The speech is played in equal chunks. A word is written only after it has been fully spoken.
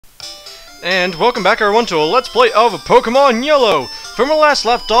And welcome back everyone to a Let's Play of Pokemon Yellow! From where last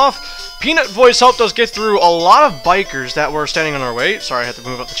left off, Peanut Voice helped us get through a lot of bikers that were standing on our way. Sorry, I had to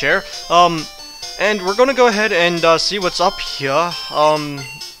move up the chair. And we're gonna go ahead and see what's up here.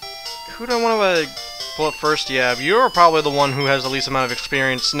 Who do I want to pull up first? Yeah, you're probably the one who has the least amount of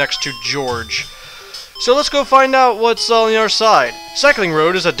experience next to George. So let's go find out what's on the other side. Cycling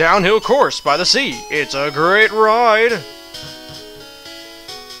Road is a downhill course by the sea. It's a great ride.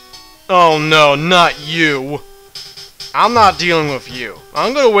 Oh no, not you. I'm not dealing with you.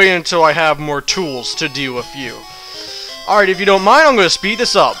 I'm gonna wait until I have more tools to deal with you. Alright, if you don't mind, I'm gonna speed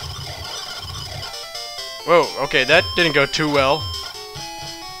this up. Whoa, okay, that didn't go too well.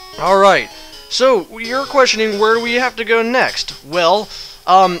 Alright, so you're questioning where do we have to go next? Well,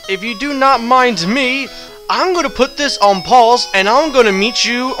 if you do not mind me, I'm gonna put this on pause and I'm gonna meet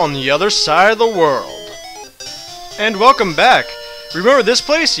you on the other side of the world. And welcome back. Remember this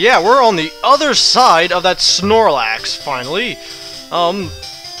place? Yeah, we're on the other side of that Snorlax, finally.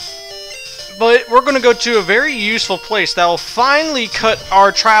 But we're gonna go to a very useful place that will finally cut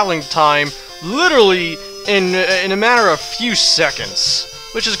our traveling time literally in a matter of few seconds,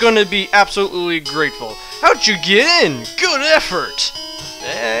 which is going to be absolutely grateful. How'd you get in? Good effort!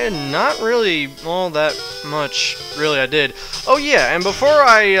 Not really all that much. Really, I did. Oh yeah, and before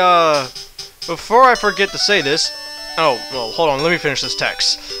I forget to say this, oh, well, hold on, let me finish this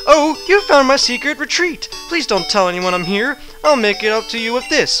text. Oh, you found my secret retreat. Please don't tell anyone I'm here. I'll make it up to you with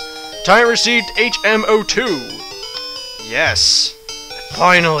this. Time received HMO2. Yes.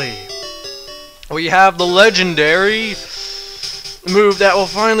 Finally. We have the legendary move that will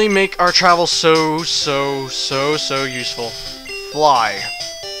finally make our travel so useful. Fly.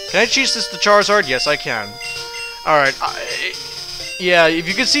 Can I choose this to Charizard? Yes, I can. Alright, yeah, if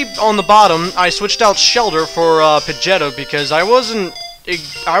you can see on the bottom, I switched out Shelter for Pidgeotto because I wasn't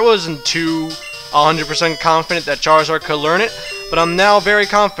too 100% confident that Charizard could learn it, but I'm now very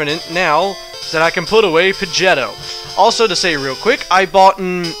confident now that I can put away Pidgeotto. Also, to say real quick, I bought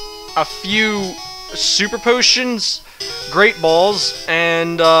a few Super Potions, Great Balls,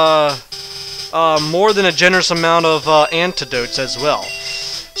 and more than a generous amount of antidotes as well.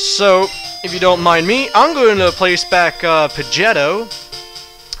 So, if you don't mind me, I'm going to place back Pidgeotto,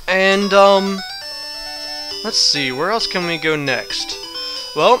 and let's see, where else can we go next?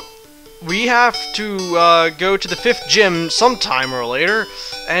 Well, we have to go to the 5th gym sometime or later,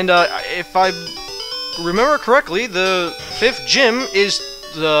 and if I remember correctly, the 5th gym is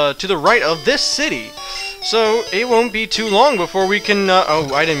to the right of this city, so it won't be too long before we can,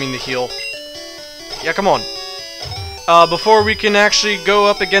 oh, I didn't mean to heal. Yeah, come on. Before we can actually go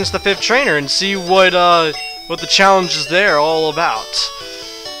up against the 5th trainer and see what the challenge is there all about.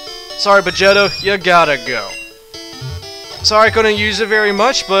 Sorry, Pidgeotto, you gotta go. Sorry I couldn't use it very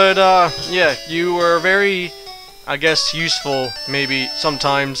much, but yeah, you were very, I guess, useful maybe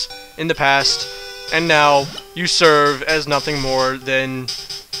sometimes in the past, and now you serve as nothing more than,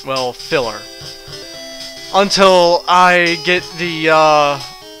 well, filler. Until I get the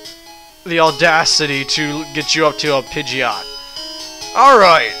audacity to get you up to a Pidgeot.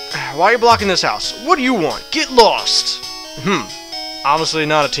 Alright, why are you blocking this house? What do you want? Get lost! Obviously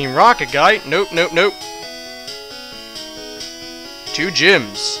not a Team Rocket guy. Nope, nope, nope. 2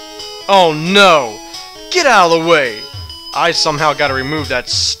 gyms. Oh no! Get out of the way! I somehow gotta remove that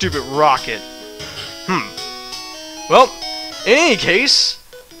stupid rocket. Well, in any case,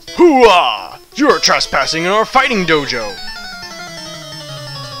 hoo-ah! You're trespassing in our fighting dojo!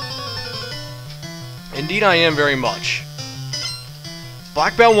 Indeed I am very much.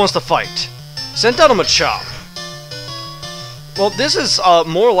 Black Belt wants to fight. Sent out him a chop. Well, this is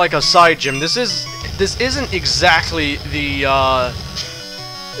more like a side gym. This isn't exactly the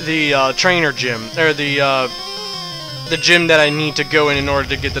trainer gym, or the gym that I need to go in order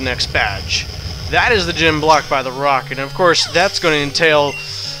to get the next badge. That is the gym blocked by the rocket, and of course that's going to entail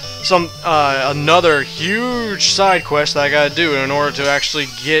some another huge side quest that I gotta do in order to actually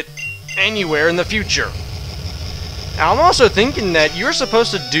get anywhere in the future. Now, I'm also thinking that you're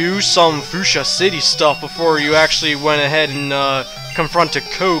supposed to do some Fuchsia City stuff before you actually went ahead and confronted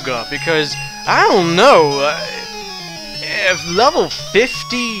Koga, because I don't know if level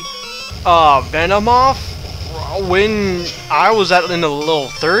 50 Venomoth when I was in the low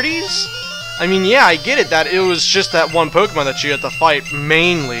 30s. I mean, yeah, I get it that it was just that one Pokemon that you had to fight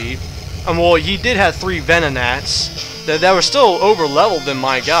mainly. Well, he did have 3 Venonats that were still over-leveled than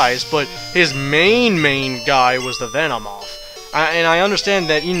my guys, but his main guy was the Venomoth. And I understand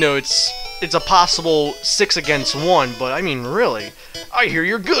that, you know, it's a possible 6 against 1, but I mean, really? I hear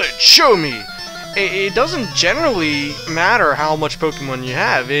you're good, show me! it doesn't generally matter how much Pokemon you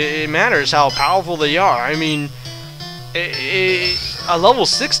have. It matters how powerful they are. I mean, a level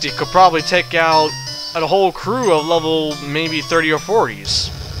 60 could probably take out a whole crew of level maybe 30 or 40s.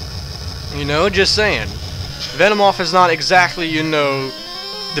 You know, just saying. Venomoth is not exactly, you know,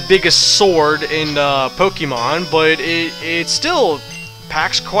 the biggest sword in Pokemon, but it still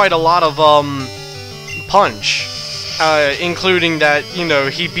packs quite a lot of punch. Including that, you know,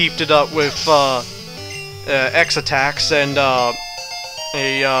 he beefed it up with X attacks and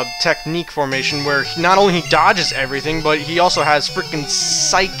a technique formation where not only he dodges everything, but he also has freaking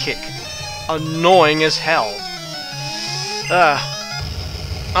Psychic. Annoying as hell.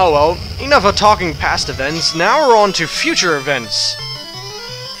 Oh well, enough of talking past events, now we're on to future events.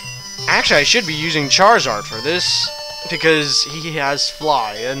 Actually, I should be using Charizard for this, because he has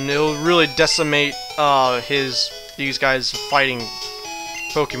Fly, and it'll really decimate these guys fighting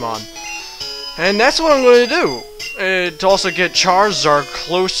Pokemon. And that's what I'm going to do, to also get Charizard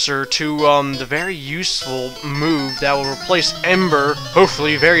closer to the very useful move that will replace Ember,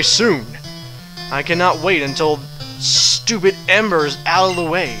 hopefully very soon. I cannot wait until stupid Ember is out of the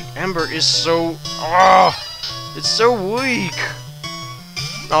way. Ember is so... it's so weak.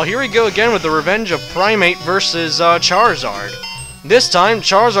 Oh, here we go again with the Revenge of Primate versus Charizard. This time,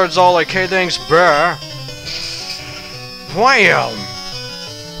 Charizard's all like, hey, thanks, bruh. Wham!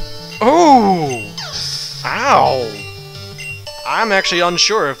 Oh! Ow! I'm actually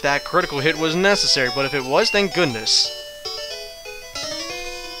unsure if that critical hit was necessary, but if it was, thank goodness.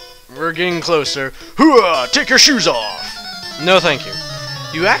 We're getting closer. Hooah! Take your shoes off! No, thank you.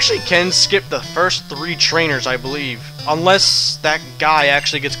 You actually can skip the first 3 trainers, I believe, unless that guy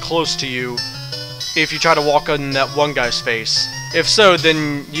actually gets close to you if you try to walk in that one guy's face. If so,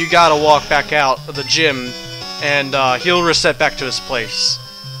 then you gotta walk back out of the gym, and he'll reset back to his place.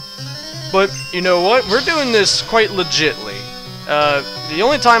 But, you know what? We're doing this quite legitly. The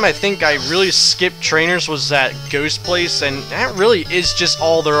only time I think I really skipped trainers was at Ghost Place, and that really is just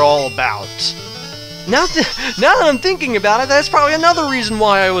all they're all about. Now that I'm thinking about it, that's probably another reason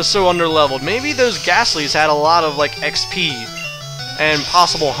why I was so underleveled. Maybe those Ghastlies had a lot of, like, XP and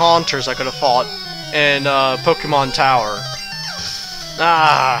possible Haunters I could have fought in Pokemon Tower.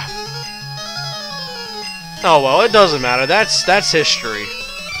 Oh well, it doesn't matter. That's history.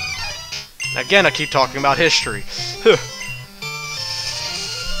 Again, I keep talking about history.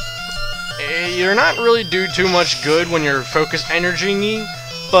 You're not really do too much good when you're focus energy-ing,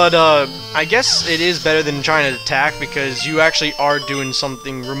 but I guess it is better than trying to attack because you actually are doing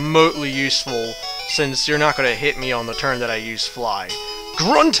something remotely useful since you're not going to hit me on the turn that I use Fly.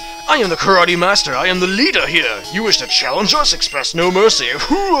 Grunt! I am the Karate Master. I am the leader here. You wish to challenge us? Express no mercy.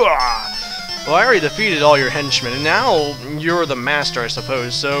 Hooah! Well, I already defeated all your henchmen, and now you're the master, I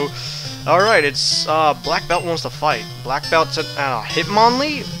suppose, so... Alright, it's, Black Belt wants to fight. Black Belt's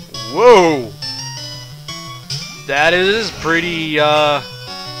Hitmonlee? Whoa! That is pretty,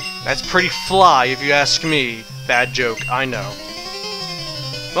 that's pretty fly, if you ask me. Bad joke, I know.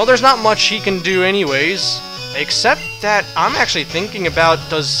 Well, there's not much he can do anyways, except that I'm actually thinking about,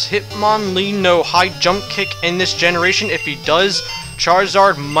 does Hitmonlee know high jump kick in this generation? If he does,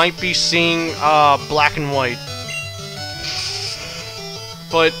 Charizard might be seeing black and white.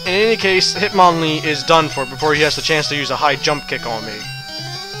 But in any case, Hitmonlee is done for before he has the chance to use a high jump kick on me.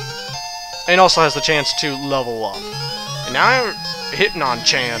 And also has the chance to level up. And now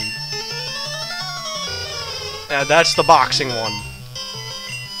Hitmonchan. That's the boxing one.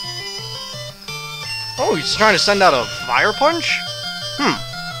 Oh, he's trying to send out a fire punch?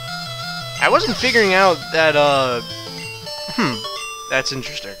 I wasn't figuring out that, that's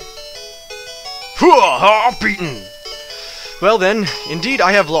interesting. Hoo-ha! Beaten! Well then, indeed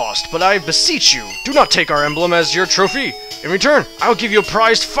I have lost, but I beseech you, do not take our emblem as your trophy. In return, I will give you a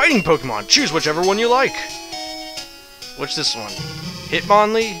prized fighting Pokemon. Choose whichever one you like. What's this one?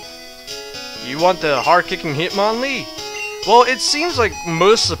 Hitmonlee? You want the hard-kicking Hitmonlee? Well, it seems like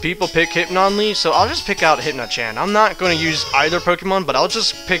most of the people pick Hitmonlee, so I'll just pick out Hitmonchan. I'm not going to use either Pokemon, but I'll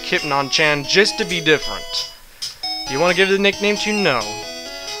just pick Hitmonchan just to be different. Do you want to give it a nickname to? No.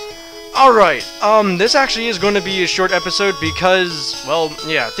 Alright, this actually is going to be a short episode because, well,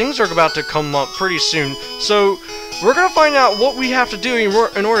 yeah, things are about to come up pretty soon. So, we're going to find out what we have to do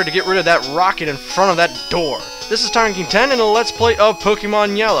in order to get rid of that rocket in front of that door. This is Tiger King 10 and a Let's Play of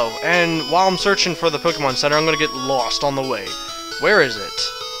Pokemon Yellow. And while I'm searching for the Pokemon Center, I'm going to get lost on the way. Where is it?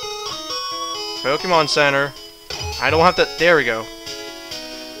 Pokemon Center. I don't have to... There we go.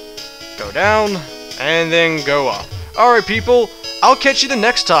 Go down, and then go up. Alright, people. I'll catch you the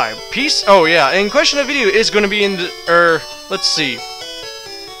next time. Peace. Oh, yeah, and question of video is going to be in the... let's see.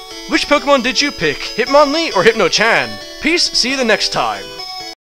 Which Pokemon did you pick, Hitmonlee or Hitmonchan? Peace, see you the next time.